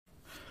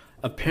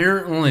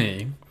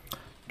Apparently,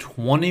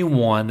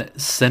 21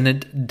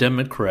 Senate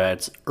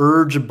Democrats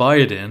urge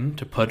Biden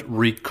to put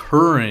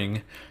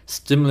recurring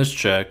stimulus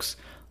checks,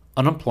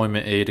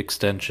 unemployment aid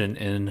extension,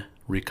 and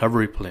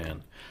recovery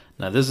plan.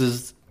 Now, this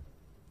is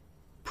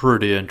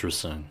pretty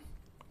interesting.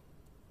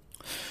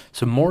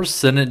 So, more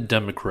Senate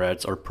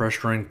Democrats are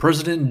pressuring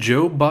President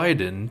Joe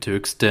Biden to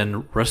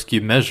extend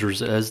rescue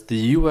measures as the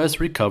U.S.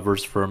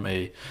 recovers from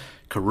a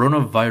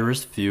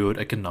coronavirus-fueled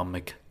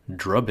economic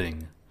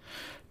drubbing.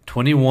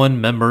 21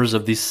 members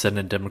of the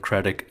Senate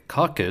Democratic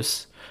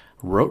Caucus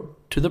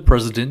wrote to the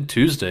president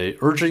Tuesday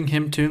urging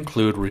him to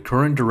include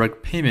recurring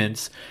direct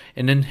payments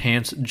and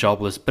enhanced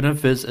jobless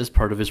benefits as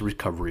part of his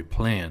recovery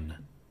plan.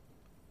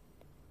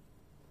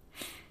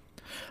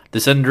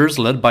 The senators,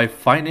 led by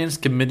Finance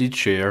Committee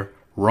Chair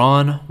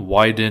Ron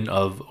Wyden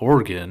of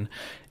Oregon,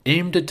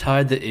 aim to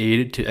tie the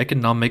aid to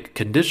economic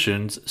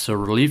conditions so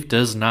relief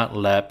does not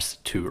lapse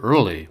too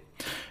early.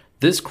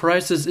 This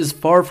crisis is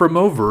far from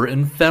over,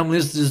 and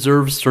families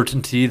deserve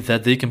certainty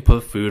that they can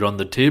put food on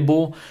the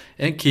table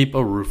and keep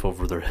a roof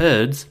over their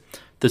heads,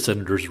 the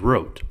senators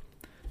wrote.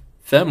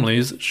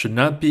 Families should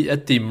not be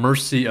at the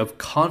mercy of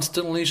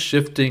constantly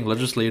shifting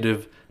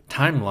legislative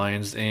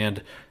timelines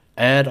and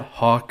ad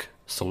hoc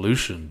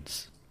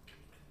solutions.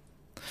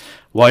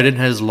 Wyden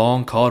has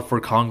long called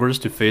for Congress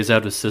to phase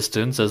out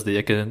assistance as the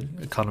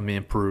economy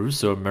improves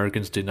so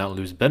Americans do not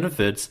lose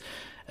benefits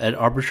at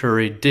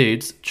arbitrary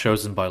dates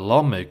chosen by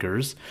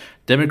lawmakers.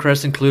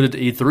 Democrats included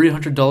a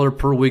 $300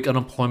 per week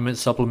unemployment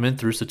supplement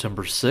through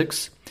September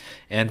 6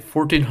 and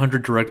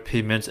 $1,400 direct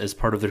payments as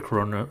part of the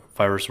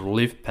coronavirus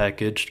relief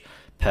package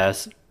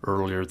passed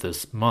earlier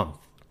this month.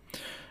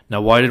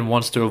 Now, Wyden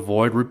wants to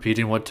avoid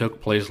repeating what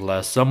took place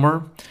last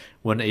summer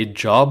when a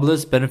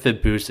jobless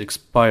benefit boost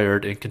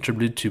expired and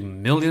contributed to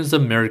millions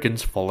of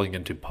Americans falling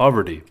into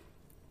poverty.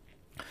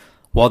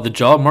 While the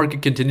job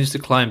market continues to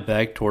climb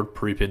back toward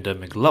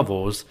pre-pandemic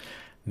levels,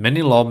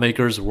 many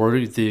lawmakers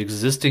worry the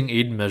existing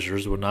aid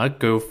measures will not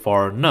go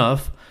far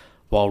enough,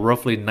 while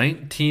roughly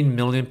 19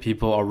 million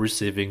people are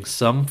receiving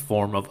some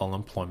form of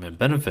unemployment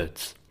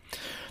benefits.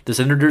 The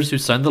senators who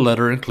signed the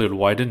letter include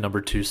Wyden, number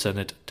 2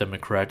 Senate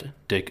Democrat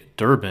Dick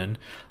Durbin,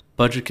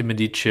 Budget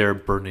Committee Chair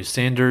Bernie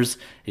Sanders,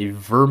 a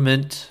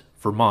Vermont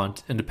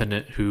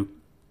independent who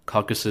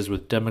caucuses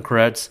with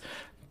Democrats,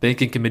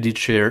 Banking Committee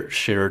Chair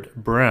Sherrod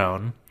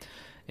Brown,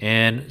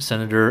 and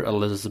Senator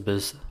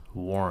Elizabeth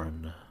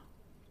Warren.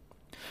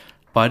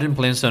 Biden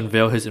plans to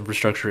unveil his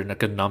infrastructure and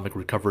economic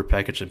recovery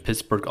package in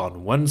Pittsburgh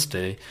on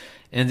Wednesday,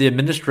 and the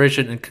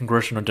administration and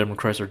congressional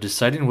Democrats are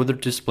deciding whether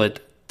to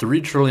split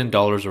 $3 trillion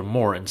or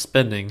more in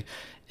spending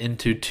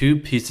into two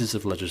pieces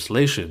of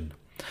legislation.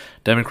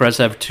 Democrats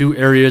have two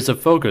areas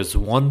of focus,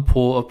 one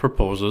pool of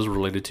proposals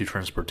related to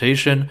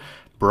transportation,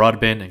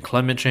 broadband, and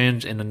climate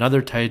change, and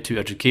another tied to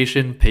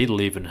education, paid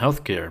leave, and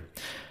healthcare.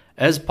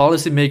 As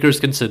policymakers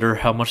consider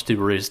how much to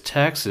raise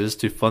taxes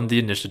to fund the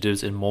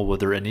initiatives and mull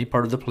whether any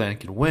part of the plan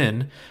can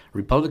win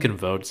Republican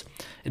votes,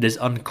 it is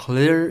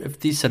unclear if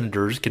the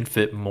senators can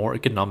fit more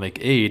economic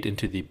aid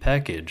into the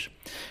package.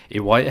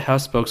 A White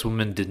House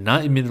spokeswoman did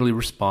not immediately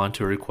respond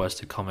to a request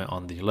to comment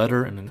on the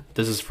letter, and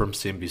this is from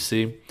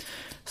CNBC.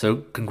 So,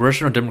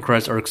 congressional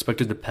Democrats are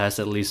expected to pass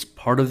at least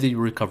part of the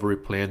recovery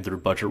plan through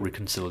budget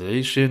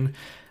reconciliation,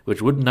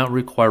 which would not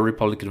require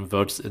Republican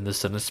votes in the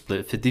Senate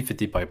split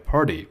 50-50 by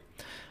party.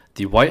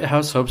 The White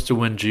House hopes to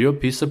win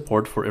GOP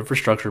support for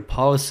infrastructure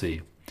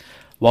policy.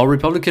 While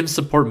Republicans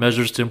support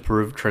measures to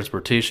improve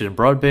transportation and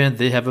broadband,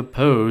 they have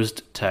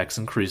opposed tax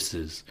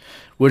increases,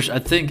 which I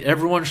think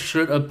everyone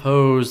should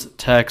oppose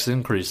tax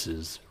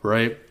increases,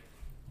 right?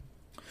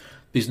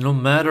 Because no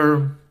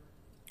matter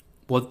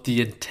what the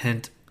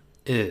intent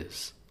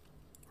is,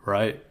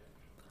 right?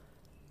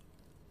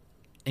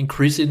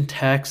 Increasing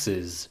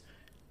taxes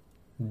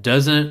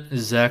doesn't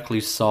exactly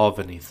solve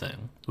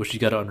anything, which you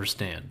got to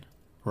understand,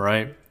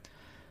 right?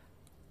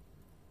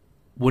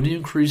 When you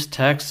increase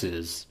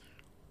taxes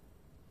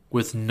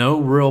with no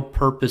real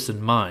purpose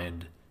in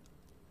mind,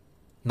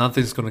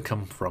 nothing's going to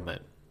come from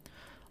it.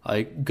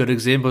 Good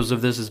examples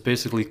of this is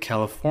basically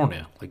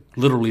California, like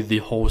literally the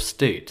whole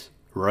state,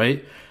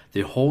 right?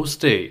 The whole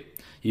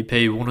state, you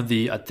pay one of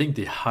the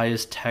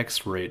highest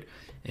tax rate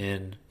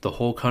in the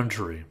whole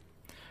country,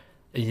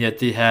 and yet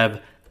they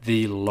have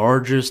the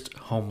largest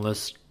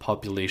homeless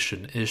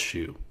population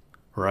issue,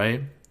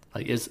 right?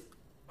 Like, it's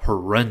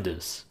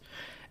horrendous.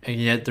 And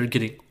yet they're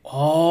getting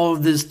all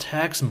this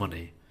tax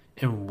money.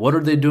 And what are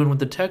they doing with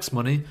the tax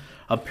money?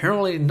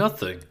 Apparently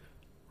nothing,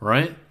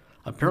 right?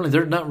 Apparently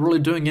they're not really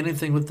doing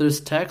anything with this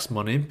tax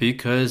money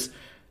because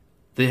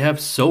they have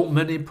so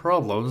many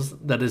problems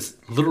that is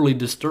literally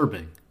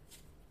disturbing.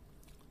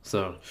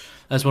 So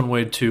that's one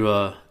way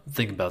to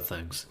think about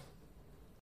things.